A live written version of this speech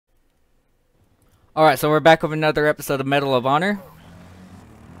Alright, so we're back with another episode of Medal of Honor.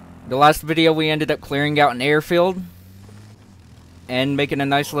 The last video we ended up clearing out an airfield and making a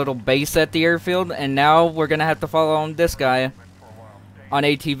nice little base at the airfield, and now we're gonna have to follow on this guy on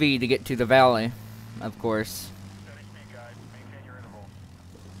ATV to get to the valley, of course.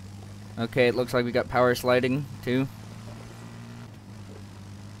 Okay, it looks like we got power sliding too.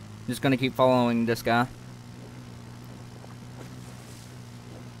 Just gonna keep following this guy.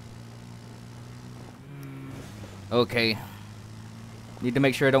 Okay. Need to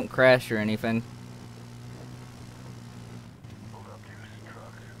make sure I don't crash or anything.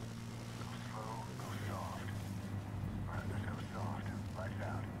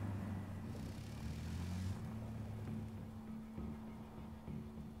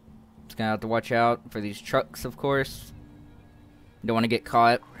 Just gonna have to watch out for these trucks, of course. Don't want to get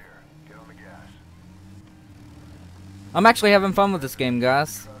caught. I'm actually having fun with this game,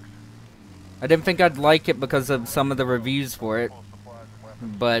 guys. I didn't think I'd like it because of some of the reviews for it,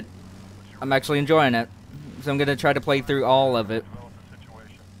 but I'm actually enjoying it. So I'm gonna try to play through all of it.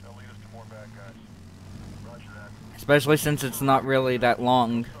 Especially since it's not really that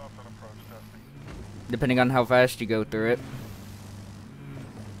long, depending on how fast you go through it.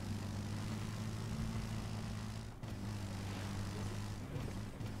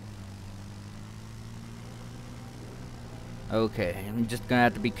 Okay, I'm just gonna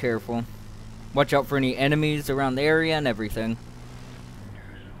have to be careful. Watch out for any enemies around the area and everything.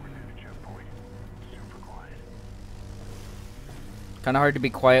 Kinda hard to be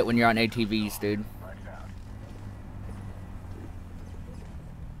quiet when you're on ATVs, dude.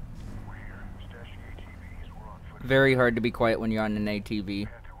 Very hard to be quiet when you're on an ATV.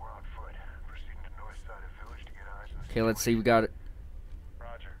 Okay, let's see, we got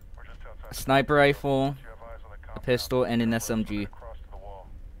a sniper rifle, a pistol, and an SMG.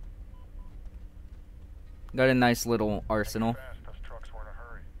 Got a nice little arsenal.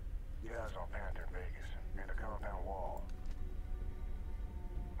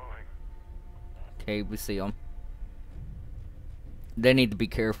 Okay, we see them. They need to be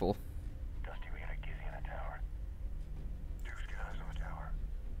careful.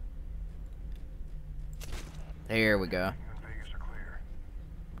 There we go.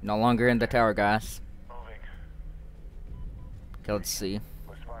 No longer in the tower, guys. Okay, let's see.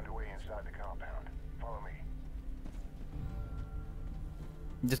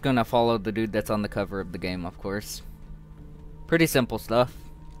 I'm just gonna follow the dude that's on the cover of the game, of course. Pretty simple stuff.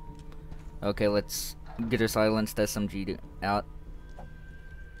 Okay, let's get our silenced SMG out.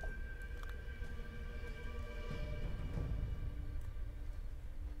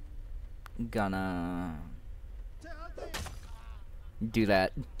 Gonna do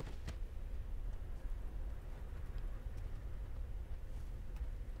that.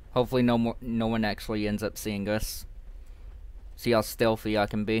 Hopefully no one actually ends up seeing us. See how stealthy I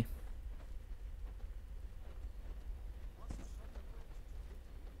can be.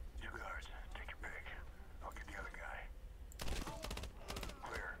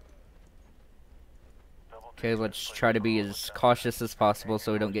 Okay, let's try to be as cautious as possible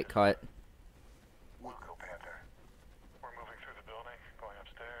so we don't get caught.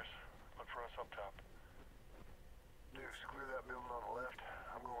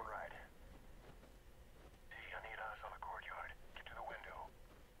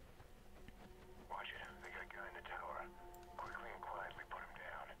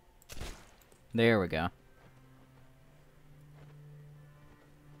 There we go.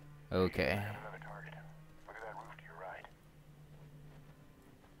 Okay.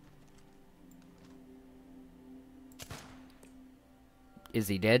 Is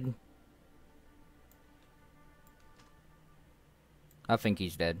he dead? I think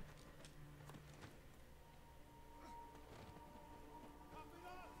he's dead.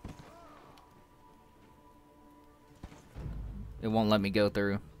 It won't let me go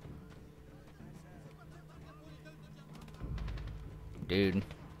through. Dude.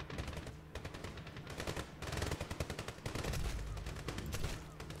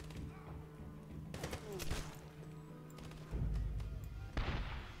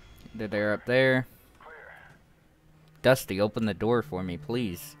 They're up there. Dusty, open the door for me,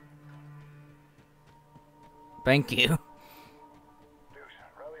 please. Thank you.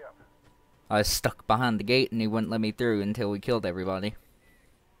 I was stuck behind the gate and he wouldn't let me through until we killed everybody.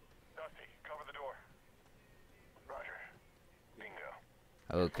 Dusty, cover the door. Roger.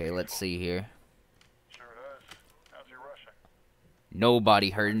 Bingo. Okay, let's see here. Sure does. How's your Russian?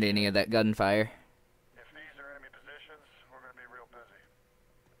 Nobody heard any of that gunfire. If these are enemy positions, we're gonna be real busy.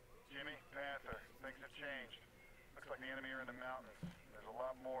 Jimmy, Panther, things have changed. Looks like the enemy are in the mountains. There's a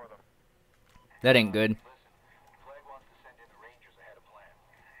lot more of them. That ain't good. Flag wants to send in the Rangers ahead of plan.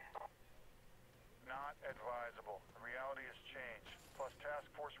 Not advisable. The reality has changed. Plus, Task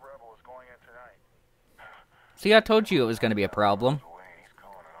Force Rebel is going in tonight. See, I told you it was going to be a problem. He's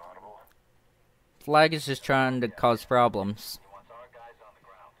calling an audible. Flag is just trying to cause problems. He wants our guys on the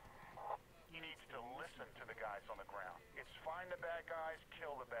ground. He needs to listen to the guys on the ground. It's find the bad guys,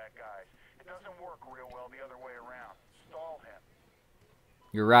 kill the bad guys. It doesn't work real well the other way around. Stall him.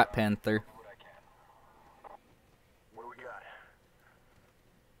 You're right, Panther. Do what I can. What do we got?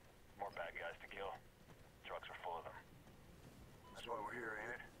 More bad guys to kill. Trucks are full of them. That's why we're here,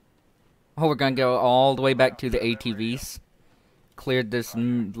 ain't it? Oh, we're going to go all the way back to the ATVs. Cleared this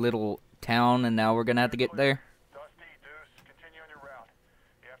little town, and now we're going to have to get there. Dusty, Deuce, continue on your route.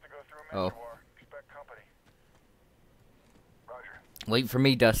 You have to go through a Oh. Mentor. Expect company. Roger. Wait for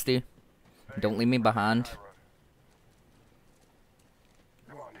me, Dusty. Don't leave me behind.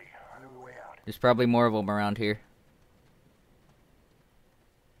 Come on, D. I know the way out. There's probably more of them around here.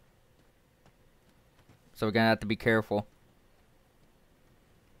 So we're going to have to be careful.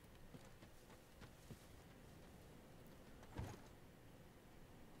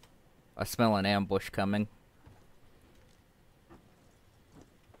 I smell an ambush coming.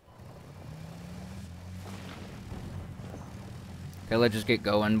 Okay, let's just get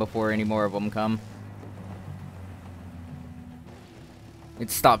going before any more of them come. It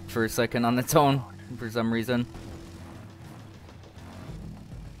stopped for a second on its own for some reason.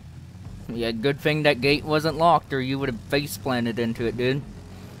 Yeah, good thing that gate wasn't locked or you would have face planted into it, dude.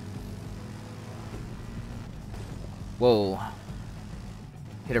 Whoa.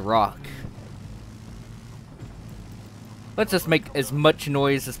 Hit a rock. Let's just make as much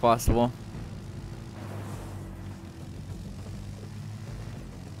noise as possible.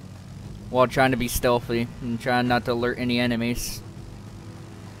 While trying to be stealthy and trying not to alert any enemies.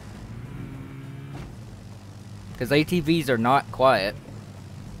 Because ATVs are not quiet.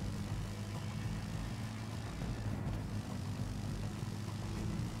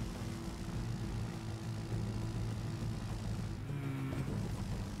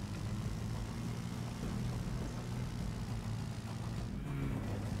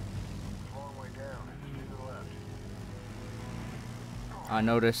 Long way down. Stay to the left. I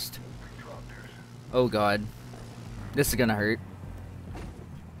noticed. Big drop, Deuce. Oh god. This is gonna hurt.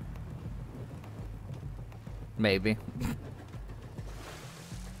 Maybe.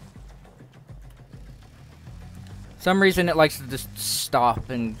 Some reason it likes to just stop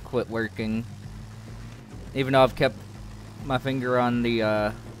and quit working. Even though I've kept my finger on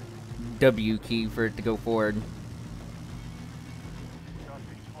the W key for it to go forward. Dusty,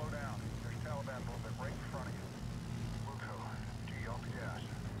 slow down. There's Taliban movement right in front of you. Wilco, D off the gas.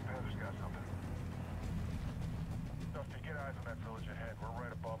 Panther's got something. Dusty, get eyes on that village ahead. We're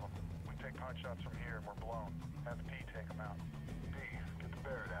right above them. We take pot shots from here and we're blown. Have D take them out. D, get the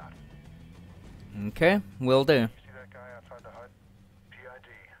Barrett out. Okay, will do. You see that guy outside the hut? PID.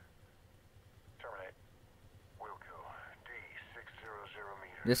 Terminate. Wilco, D, 600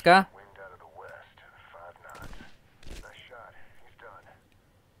 meters. This guy? Wind out of the west, 5 knots. Nice shot. He's done.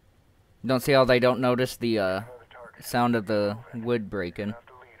 Don't see how they don't notice the Another target. sound of the wood breaking. Have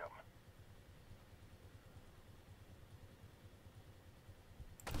to lead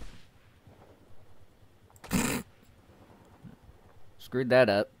 'em. Screwed that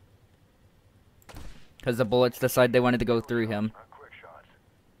up. Because the bullets decided they wanted to go through him. Not quick shots.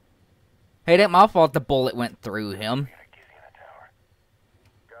 Hey, it ain't my fault the bullet went through him. Got a Gizzy in the tower.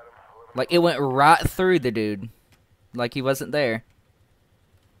 Got him. 11 Like, it went right through the dude. Like he wasn't there.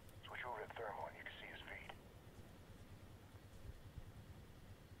 Switch over to thermal and you can see his feet.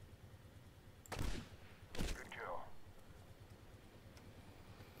 Good kill.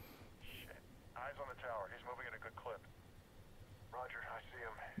 Shit. Eyes on the tower. He's moving at a good clip. Roger, I see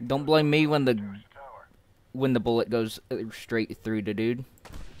him. Don't blame me when the There's the tower. bullet goes straight through the dude.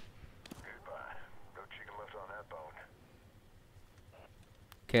 Goodbye. No chicken left on that bone.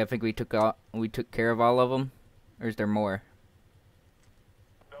 Okay, I think we took care of all of them. Or is there more?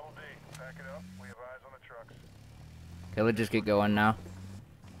 Double D, pack it up. We have eyes on the trucks. Okay, let's just get going now.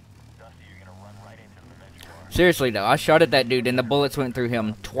 Dusty, you're gonna run right into the Mentor. Seriously though, I shot at that dude and the bullets went through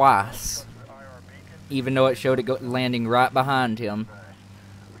him twice. The IR beacon. Even though it showed it landing right behind him. Nice.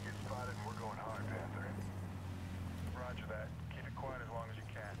 We get spotted and we're going hard, Panther. Roger that. Keep it quiet as long as you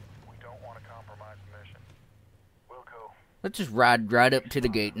can. We don't want to compromise the mission. Wilco, Let's just ride right up to the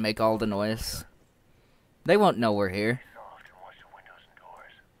gate and make all the noise. They won't know we're here. soft and watch the windows and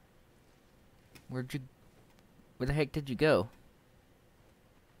doors. Where the heck did you go?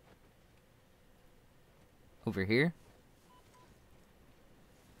 Over here?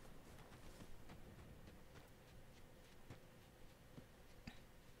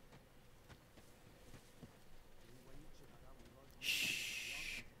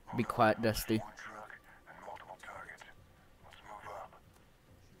 Be quiet, Dusty. One truck and multiple targets. Let's move up.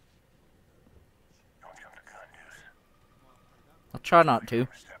 Don't jump the gun, Deuce. I'll try not to.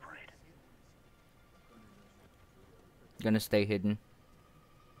 Separate. Gonna stay hidden.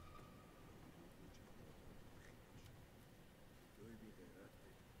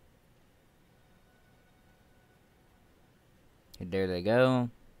 There they go.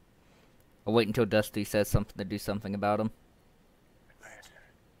 I'll wait until Dusty says something to do something about him. Advancing.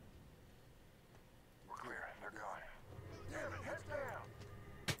 We're clear. They're gone. Damn it, heads down.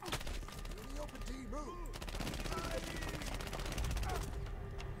 In the open team, move.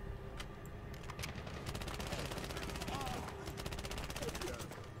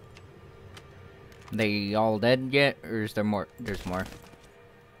 They all dead yet, or is there more? There's more.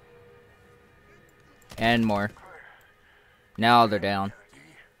 And more. Now they're down.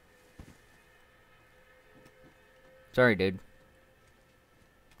 Sorry, dude.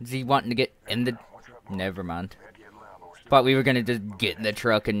 Is he wanting to get in the... Never mind. Thought we were gonna just get in the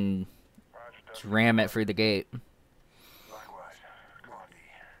truck and just ram it through the gate. Likewise. Come on, D.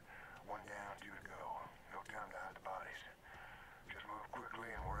 One down, two to go. No time to hide the bodies. Just move quickly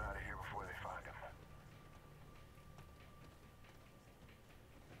and we're out of here before they find them.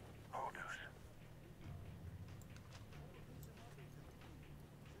 Hold, Deuce.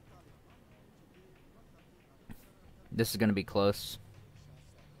 This is gonna be close.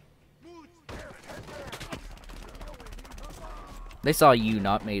 They saw you,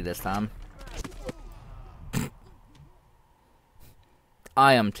 not me this time.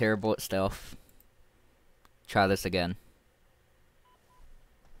 I am terrible at stealth. Try this again.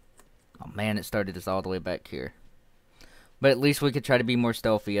 Oh man, it started us all the way back here. But at least we could try to be more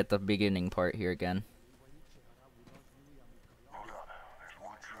stealthy at the beginning part here again. Hold up. There's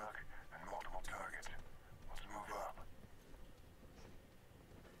one truck and multiple targets. Let's move up.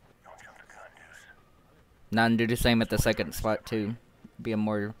 Don't jump the gun, Deuce. Now and do the same at the second spot too. Being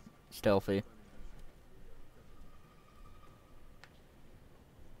more stealthy.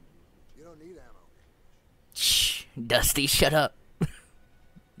 You don't need ammo. Shh, Dusty, shut up.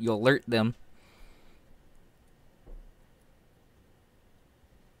 You'll alert them.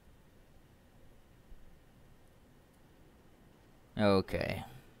 Okay.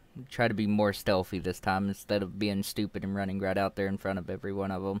 Try to be more stealthy this time instead of being stupid and running right out there in front of every one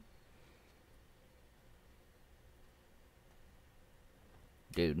of them.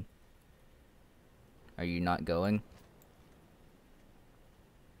 Dude. Are you not going?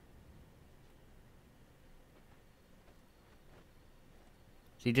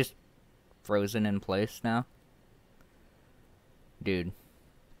 Is he just frozen in place now? Dude.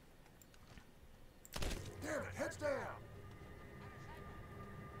 Damn it, heads down.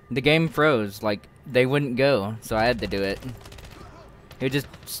 The game froze, like, they wouldn't go, so I had to do it. He was just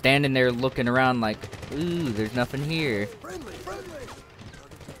standing there looking around like, ooh, there's nothing here. Friendly, friendly.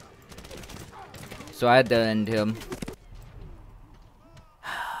 So I had to end him.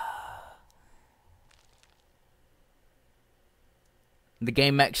 The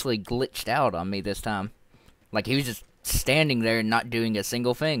game actually glitched out on me this time. Like, he was just standing there and not doing a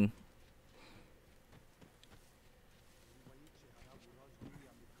single thing.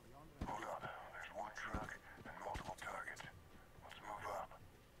 Hold up. There's one truck and multiple targets. Let's move up.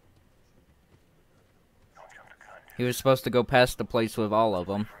 Don't jump the gun. He was supposed to go past the place with all of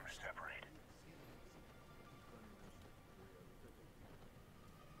them. Separate.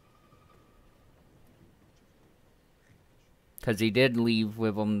 Because he did leave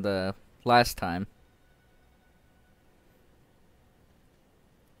with them the last time.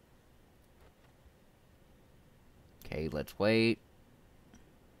 Okay, let's wait.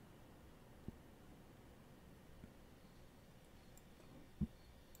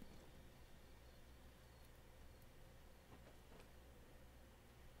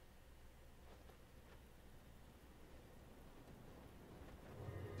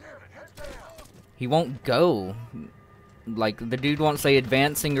 Damn it, heads down. He won't go. Like, the dude won't say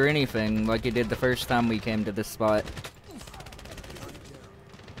advancing or anything like he did the first time we came to this spot.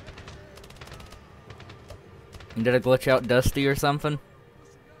 Did I glitch out Dusty or something?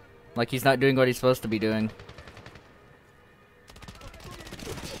 Like he's not doing what he's supposed to be doing.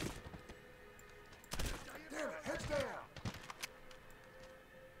 Damn it, heads down.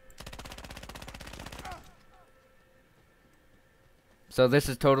 So this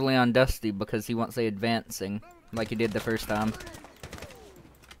is totally on Dusty because he won't say advancing like he did the first time.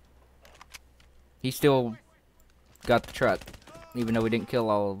 He still got the truck, even though we didn't kill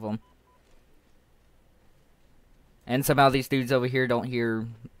all of them. And somehow these dudes over here don't hear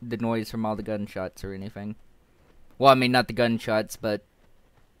the noise from all the gunshots or anything. Well, I mean, not the gunshots, but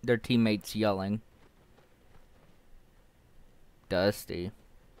their teammates yelling. Dusty.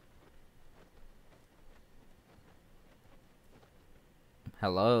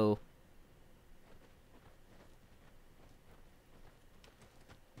 Hello.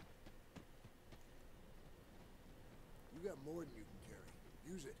 You got more than you can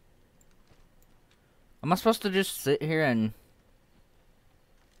carry. Use it. Am I supposed to just sit here and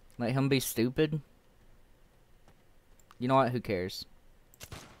let him be stupid? You know what? Who cares?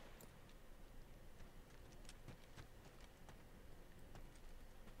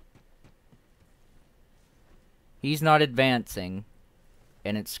 He's not advancing,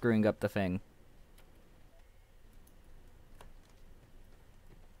 and it's screwing up the thing.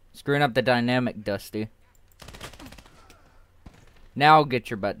 Screwing up the dynamic, Dusty. Now get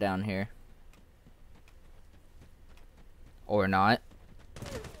your butt down here. Or not.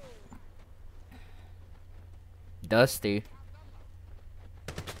 Dusty.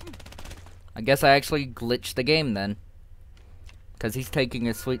 I guess I actually glitched the game then. Because he's taking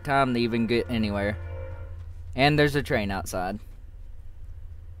his sweet time to even get anywhere. And there's a train outside.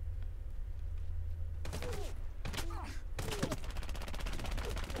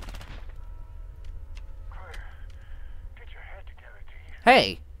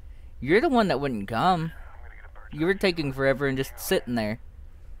 Hey! You're the one that wouldn't come. You were taking forever and just sitting there.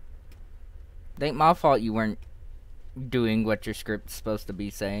 It ain't my fault you weren't doing what your script's supposed to be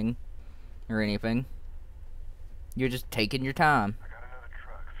saying. Or anything. You're just taking your time. I got another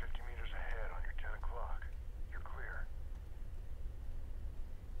truck 50 meters ahead on your 10 o'clock. You're clear.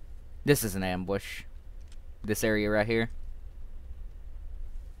 This is an ambush. This area right here.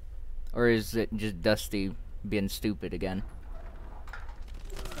 Or is it just Dusty being stupid again?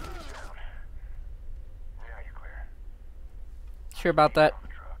 Yeah, you're clear. Sure about that?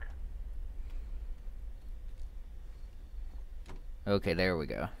 Okay, there we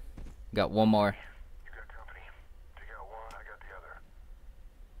go. Got one more. You got company. Take out one, I got the other.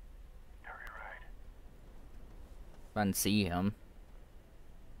 Hurry right. If I can see him.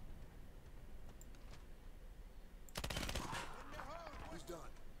 He's done.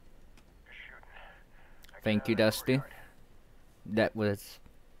 You're shooting. Thank you, Dusty. That was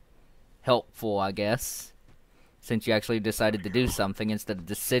helpful, I guess. Since you actually decided to do something instead of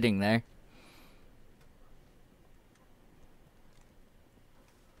just sitting there.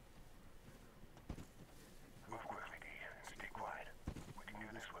 Move quickly, D, and stay quiet. We can do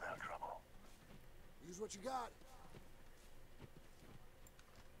this without trouble. Use what you got.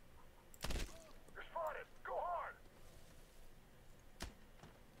 You're spotted. Go hard.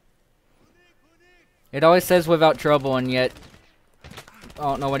 It always says without trouble, and yet I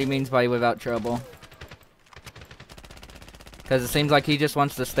don't know what he means by without trouble. Because it seems like he just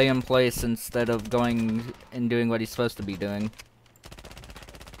wants to stay in place instead of going and doing what he's supposed to be doing.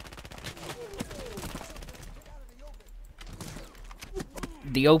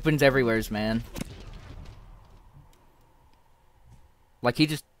 The open's everywhere's, man. Like, he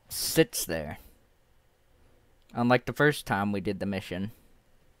just sits there. Unlike the first time we did the mission.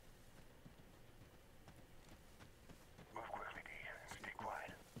 Move quickly, D, and stay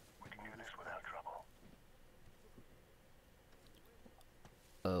quiet. We can do this without trouble.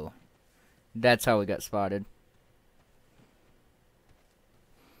 Oh. That's how we got spotted.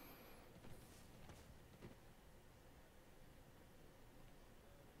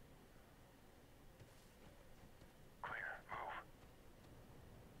 Clear. Move.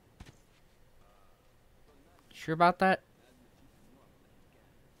 Sure about that?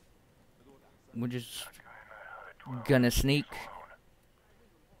 We're just gonna sneak.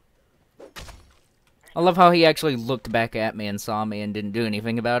 I love how he actually looked back at me and saw me and didn't do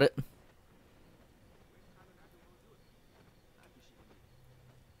anything about it.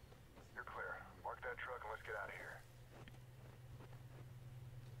 You're clear. Mark that truck and let's get out of here.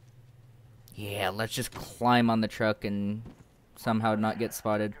 Yeah, let's just climb on the truck and somehow not get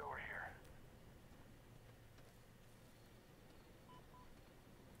spotted. Get over here.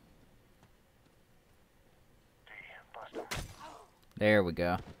 D, bust him. There we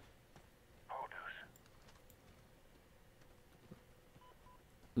go. Oh, deuce.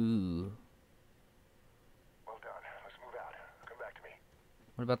 Ooh. Well done. Let's move out. Come back to me.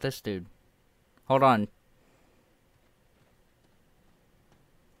 What about this dude? Hold on.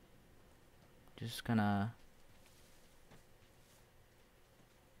 Just gonna...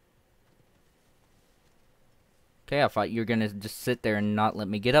 Okay, I thought you were gonna just sit there and not let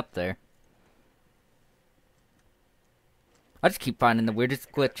me get up there. I just keep finding the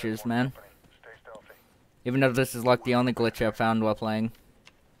weirdest glitches, man. Stay stealthy. Even though this is like the only glitch I've found while playing.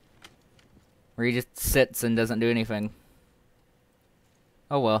 Where he just sits and doesn't do anything.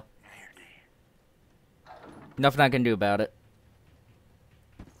 Oh well. Nothing I can do about it.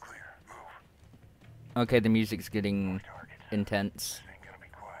 Clear. Move. Okay, the music's getting Targets. intense. This ain't gonna be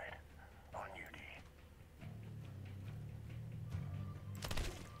quiet. On you, D.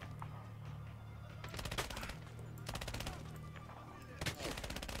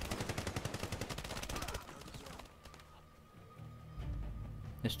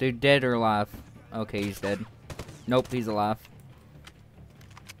 This dude dead or alive? Okay, he's dead. Nope, he's alive.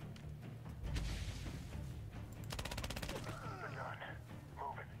 They're done.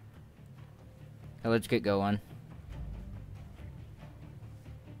 Moving. Now let's get going.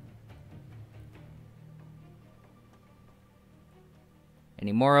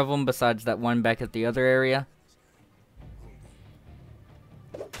 Any more of them besides that one back at the other area?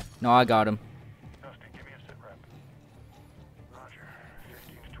 No, I got him. Dusty, give me a sit rep. Roger.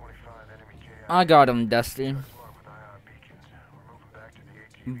 15 to 25 enemy KI. I got him, Dusty. Smart with IR beacons. We're moving back to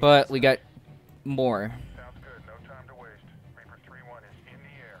the ATV. But we got more. Sounds good. No time to waste. Reaper 3-1 is in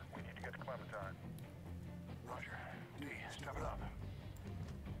the air. We need to get to Clementine. Roger. D, step it up.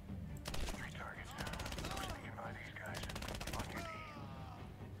 3 targets. We're sneaking by these guys. On your D.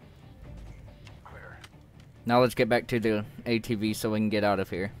 Clear. Now let's get back to the ATV so we can get out of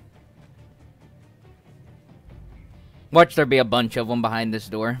here. Watch there be a bunch of them behind this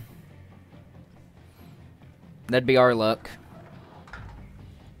door. That'd be our luck.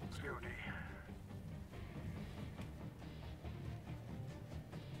 Let's go, D.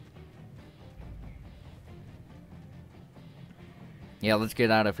 Yeah, let's get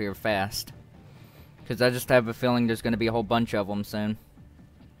out of here fast. Because I just have a feeling there's going to be a whole bunch of them soon.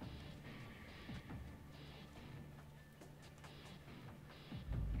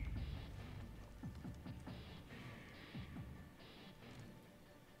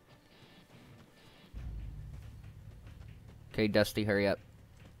 Okay, Dusty, hurry up.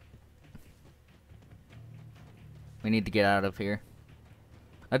 We need to get out of here.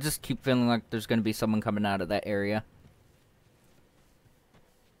 I just keep feeling like there's going to be someone coming out of that area.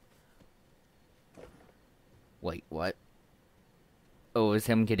 Wait, what? Oh, it was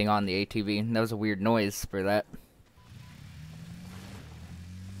him getting on the ATV. That was a weird noise for that.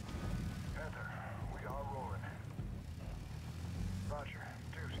 Panther, we are rolling. Roger.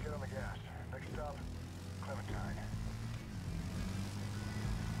 Deuce, get on the gas. Next stop, Clementine.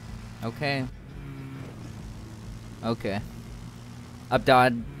 Okay. Okay. I've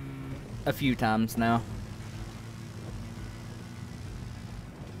died a few times now.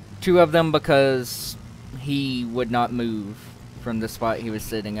 2 of them because he would not move from the spot he was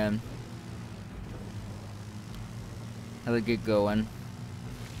sitting in. How to get going.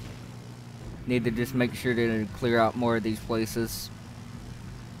 Need to just make sure to clear out more of these places.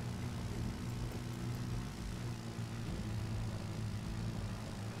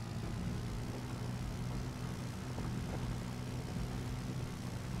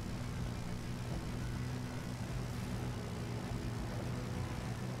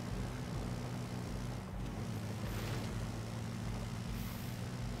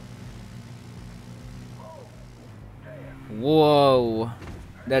 Whoa.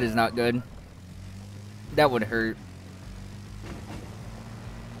 That is not good. That would hurt.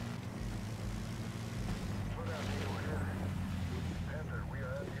 Slow down, D. We're here. Panther, we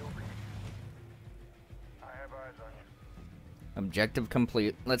are at the opening. I have eyes on you. Objective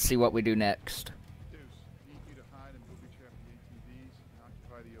complete. Let's see what we do next. Deuce, need you to hide and booby trap the ATVs and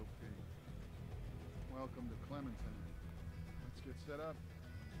occupy the OP. Welcome to Clementine. Let's get set up.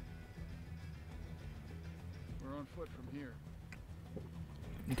 We're on foot from here.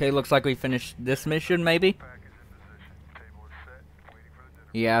 Okay, looks like we finished this mission, maybe? Pack is in position. Table is set. Waiting for the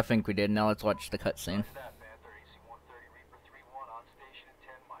dinner. Yeah, I think we did. Now let's watch the cutscene. That Panther, AC-130 Reaper 3-1 on station at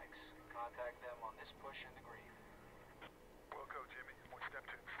 10 mics. Contact them on this push in the green. Wilco, Jimmy. What's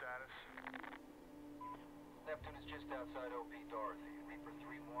Neptune status? Neptune is just outside OP Dorothy. Reaper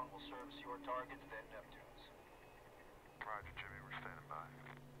 3-1 will service your targets, then Neptune's. Roger, Jimmy. We're standing by.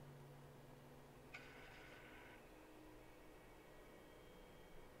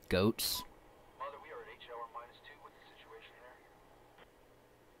 Goats. Mother, we are at H-hour -2. What's the situation there?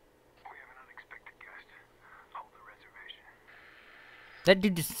 We have an unexpected guest. Hold the reservation. That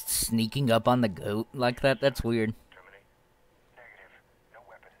dude just sneaking up on the goat like that? That's weird. Terminate. Negative. No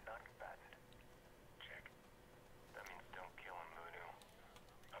weapon. Non-combatant. Check. That means don't kill him, Voodoo.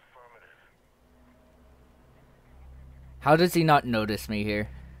 Affirmative. How does he not notice me here?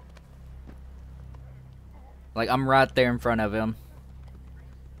 Like, I'm right there in front of him.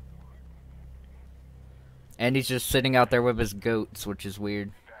 And he's just sitting out there with his goats, which is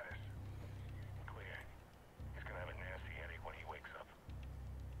weird. Status. Clear. He's gonna have a nasty headache when he wakes up.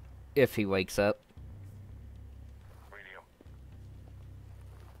 If he wakes up. Radio.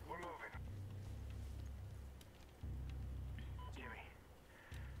 We're moving.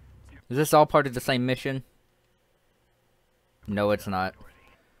 Jimmy. Is this all part of the same mission? No, it's not.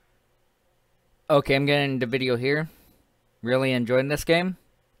 Okay, I'm getting the video here. Really enjoying this game,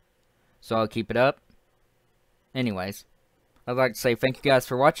 so I'll keep it up. Anyways, I'd like to say thank you guys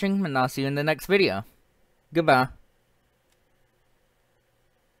for watching, and I'll see you in the next video. Goodbye.